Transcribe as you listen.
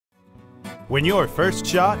When your first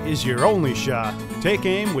shot is your only shot, take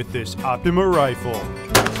aim with this Optima rifle.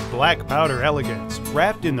 Black powder elegance,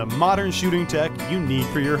 wrapped in the modern shooting tech you need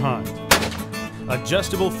for your hunt.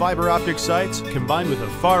 Adjustable fiber optic sights combined with a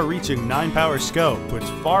far-reaching 9-power scope puts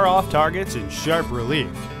far-off targets in sharp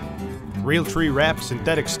relief. Realtree wrapped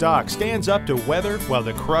synthetic stock stands up to weather while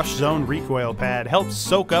the crush zone recoil pad helps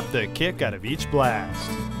soak up the kick out of each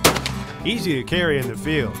blast. Easy to carry in the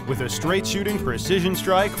field with a straight shooting precision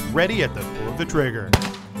strike ready at the pull of the trigger.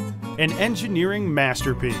 An engineering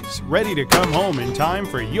masterpiece ready to come home in time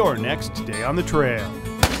for your next day on the trail.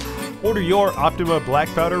 Order your Optima black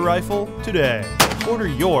powder rifle today. Order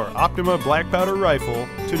your Optima black powder rifle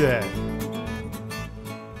today.